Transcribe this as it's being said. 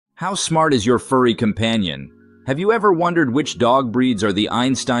How smart is your furry companion? Have you ever wondered which dog breeds are the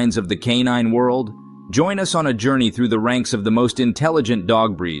Einsteins of the canine world? Join us on a journey through the ranks of the most intelligent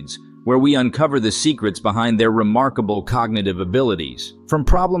dog breeds, where we uncover the secrets behind their remarkable cognitive abilities. From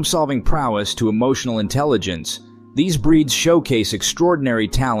problem-solving prowess to emotional intelligence, these breeds showcase extraordinary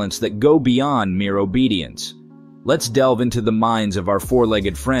talents that go beyond mere obedience. Let's delve into the minds of our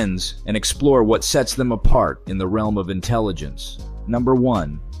four-legged friends and explore what sets them apart in the realm of intelligence. Number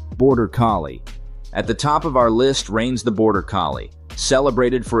 1. Border Collie. At the top of our list reigns the Border Collie,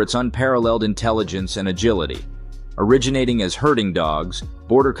 celebrated for its unparalleled intelligence and agility. Originating as herding dogs,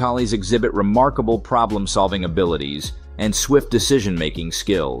 Border Collies exhibit remarkable problem-solving abilities and swift decision-making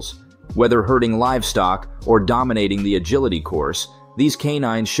skills. Whether herding livestock or dominating the agility course, these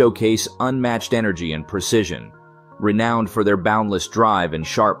canines showcase unmatched energy and precision. Renowned for their boundless drive and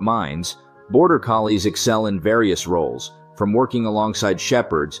sharp minds, Border Collies excel in various roles, from working alongside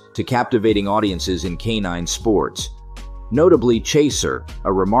shepherds to captivating audiences in canine sports. Notably, Chaser,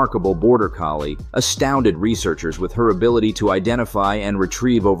 a remarkable Border Collie, astounded researchers with her ability to identify and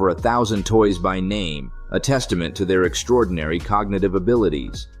retrieve over 1,000 toys by name, a testament to their extraordinary cognitive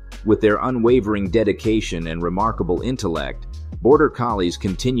abilities. With their unwavering dedication and remarkable intellect, Border Collies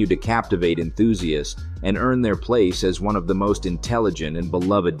continue to captivate enthusiasts and earn their place as one of the most intelligent and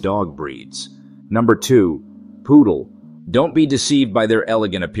beloved dog breeds. Number 2. Poodle. Don't be deceived by their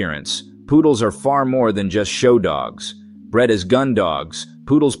elegant appearance. Poodles are far more than just show dogs. Bred as gun dogs,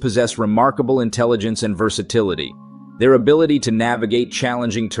 poodles possess remarkable intelligence and versatility. Their ability to navigate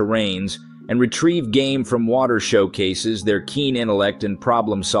challenging terrains and retrieve game from water showcases their keen intellect and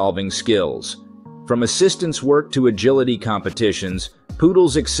problem-solving skills. From assistance work to agility competitions,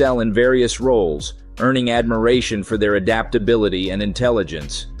 poodles excel in various roles, earning admiration for their adaptability and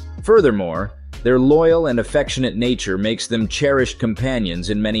intelligence. Furthermore, their loyal and affectionate nature makes them cherished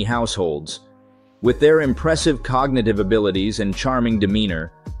companions in many households. With their impressive cognitive abilities and charming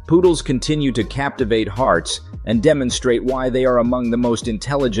demeanor, poodles continue to captivate hearts and demonstrate why they are among the most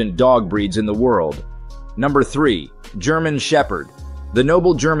intelligent dog breeds in the world. Number 3. German Shepherd. The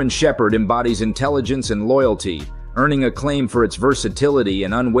noble German Shepherd embodies intelligence and loyalty, earning acclaim for its versatility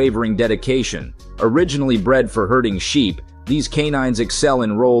and unwavering dedication. Originally bred for herding sheep, these canines excel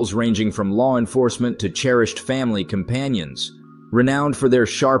in roles ranging from law enforcement to cherished family companions. Renowned for their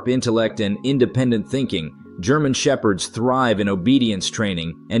sharp intellect and independent thinking, German Shepherds thrive in obedience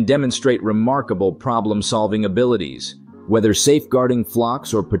training and demonstrate remarkable problem-solving abilities. Whether safeguarding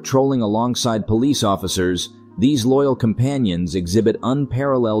flocks or patrolling alongside police officers, these loyal companions exhibit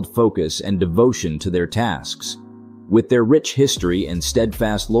unparalleled focus and devotion to their tasks. With their rich history and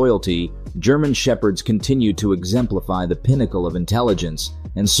steadfast loyalty, German Shepherds continue to exemplify the pinnacle of intelligence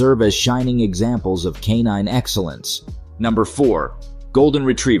and serve as shining examples of canine excellence. Number 4. Golden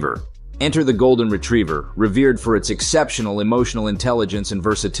Retriever. Enter the Golden Retriever, revered for its exceptional emotional intelligence and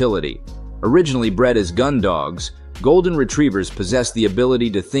versatility. Originally bred as gun dogs, Golden Retrievers possess the ability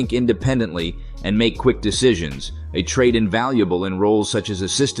to think independently and make quick decisions, a trait invaluable in roles such as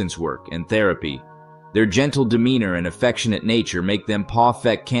assistance work and therapy. Their gentle demeanor and affectionate nature make them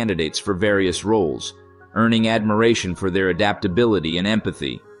perfect candidates for various roles, earning admiration for their adaptability and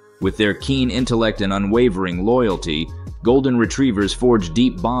empathy. With their keen intellect and unwavering loyalty, Golden Retrievers forge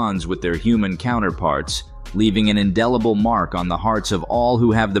deep bonds with their human counterparts, leaving an indelible mark on the hearts of all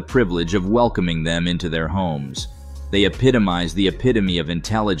who have the privilege of welcoming them into their homes. They epitomize the epitome of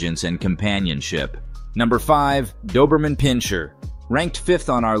intelligence and companionship. Number 5. Doberman Pinscher. Ranked 5th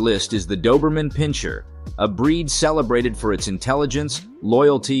on our list is the Doberman Pinscher, a breed celebrated for its intelligence,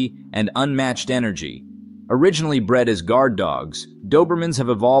 loyalty, and unmatched energy. Originally bred as guard dogs, Dobermans have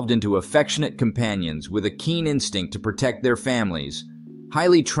evolved into affectionate companions with a keen instinct to protect their families.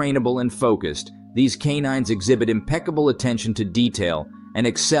 Highly trainable and focused, these canines exhibit impeccable attention to detail and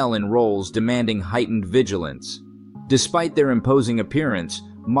excel in roles demanding heightened vigilance. Despite their imposing appearance,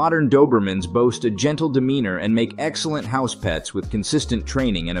 modern Dobermans boast a gentle demeanor and make excellent house pets with consistent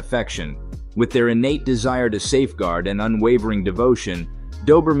training and affection. With their innate desire to safeguard and unwavering devotion,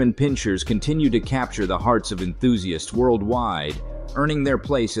 Doberman Pinschers continue to capture the hearts of enthusiasts worldwide, earning their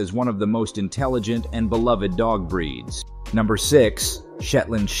place as one of the most intelligent and beloved dog breeds. Number 6.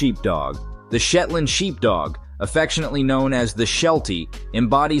 Shetland Sheepdog. The Shetland Sheepdog, affectionately known as the Sheltie,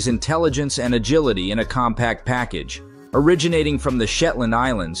 embodies intelligence and agility in a compact package. Originating from the Shetland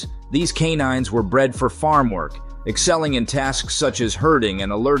Islands, these canines were bred for farm work, excelling in tasks such as herding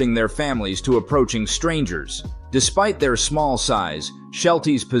and alerting their families to approaching strangers. Despite their small size,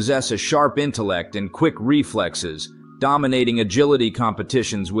 Shelties possess a sharp intellect and quick reflexes, dominating agility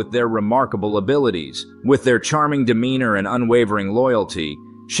competitions with their remarkable abilities. With their charming demeanor and unwavering loyalty,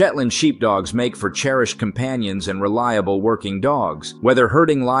 Shetland sheepdogs make for cherished companions and reliable working dogs. Whether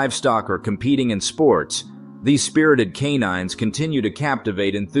herding livestock or competing in sports, these spirited canines continue to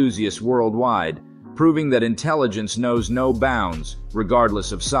captivate enthusiasts worldwide, proving that intelligence knows no bounds,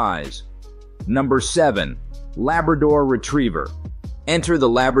 regardless of size. Number 7. Labrador Retriever. Enter the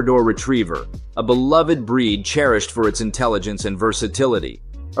Labrador Retriever, a beloved breed cherished for its intelligence and versatility.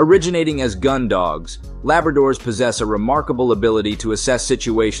 Originating as gun dogs, Labradors possess a remarkable ability to assess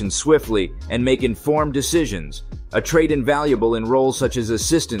situations swiftly and make informed decisions, a trait invaluable in roles such as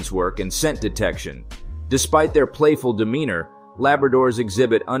assistance work and scent detection. Despite their playful demeanor, Labradors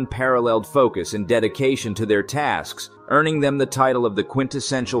exhibit unparalleled focus and dedication to their tasks, earning them the title of the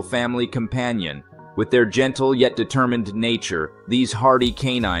quintessential family companion. With their gentle yet determined nature, these hardy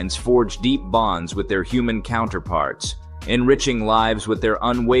canines forge deep bonds with their human counterparts, enriching lives with their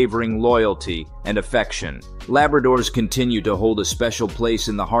unwavering loyalty and affection. Labradors continue to hold a special place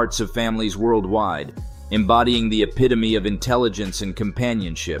in the hearts of families worldwide, embodying the epitome of intelligence and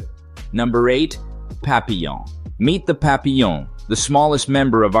companionship. Number 8. Papillon. Meet the Papillon, the smallest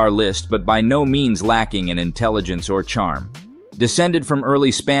member of our list but by no means lacking in intelligence or charm. Descended from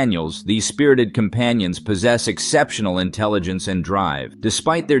early spaniels, these spirited companions possess exceptional intelligence and drive.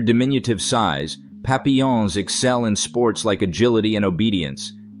 Despite their diminutive size, Papillons excel in sports like agility and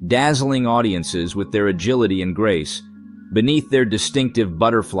obedience, dazzling audiences with their agility and grace. Beneath their distinctive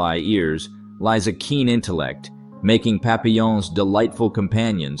butterfly ears lies a keen intellect, making Papillons delightful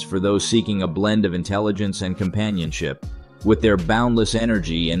companions for those seeking a blend of intelligence and companionship. With their boundless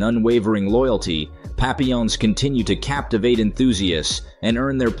energy and unwavering loyalty, Papillons continue to captivate enthusiasts and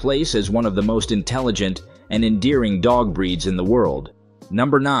earn their place as one of the most intelligent and endearing dog breeds in the world.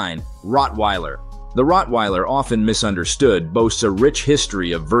 Number 9. Rottweiler. The Rottweiler, often misunderstood, boasts a rich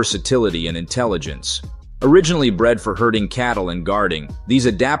history of versatility and intelligence. Originally bred for herding cattle and guarding, these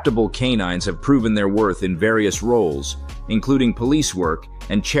adaptable canines have proven their worth in various roles, including police work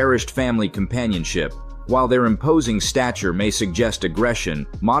and cherished family companionship. While their imposing stature may suggest aggression,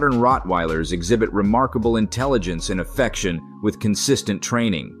 modern Rottweilers exhibit remarkable intelligence and affection with consistent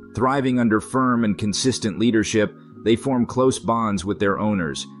training. Thriving under firm and consistent leadership, they form close bonds with their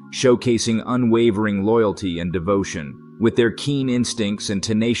owners, showcasing unwavering loyalty and devotion. With their keen instincts and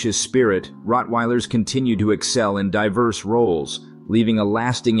tenacious spirit, Rottweilers continue to excel in diverse roles, leaving a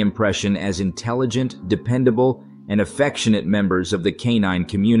lasting impression as intelligent, dependable, and affectionate members of the canine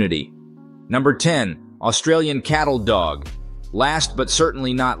community. Number 10. Australian Cattle Dog. Last but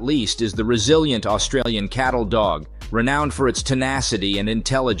certainly not least is the resilient Australian Cattle Dog, renowned for its tenacity and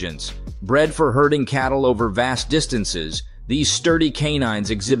intelligence. Bred for herding cattle over vast distances, these sturdy canines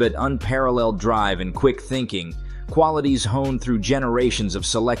exhibit unparalleled drive and quick thinking, qualities honed through generations of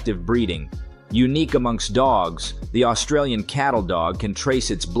selective breeding. Unique amongst dogs, the Australian Cattle Dog can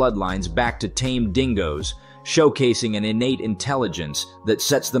trace its bloodlines back to tame dingoes, showcasing an innate intelligence that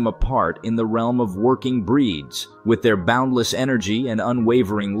sets them apart in the realm of working breeds. With their boundless energy and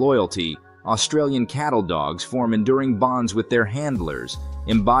unwavering loyalty, Australian Cattle Dogs form enduring bonds with their handlers,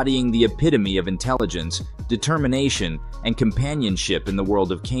 embodying the epitome of intelligence, determination, and companionship in the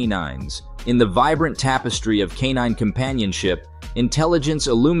world of canines. In the vibrant tapestry of canine companionship, intelligence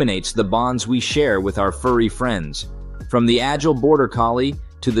illuminates the bonds we share with our furry friends. From the agile Border Collie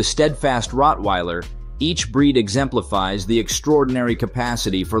to the steadfast Rottweiler, each breed exemplifies the extraordinary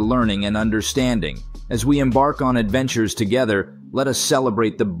capacity for learning and understanding. As we embark on adventures together, let us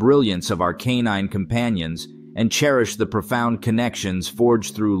celebrate the brilliance of our canine companions and cherish the profound connections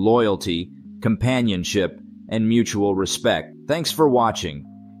forged through loyalty, companionship, and mutual respect. Thanks for watching.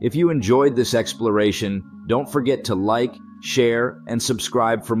 If you enjoyed this exploration, don't forget to like, share, and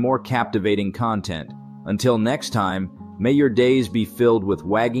subscribe for more captivating content. Until next time, may your days be filled with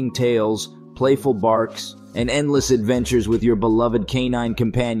wagging tails, playful barks, and endless adventures with your beloved canine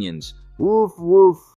companions. Woof, woof.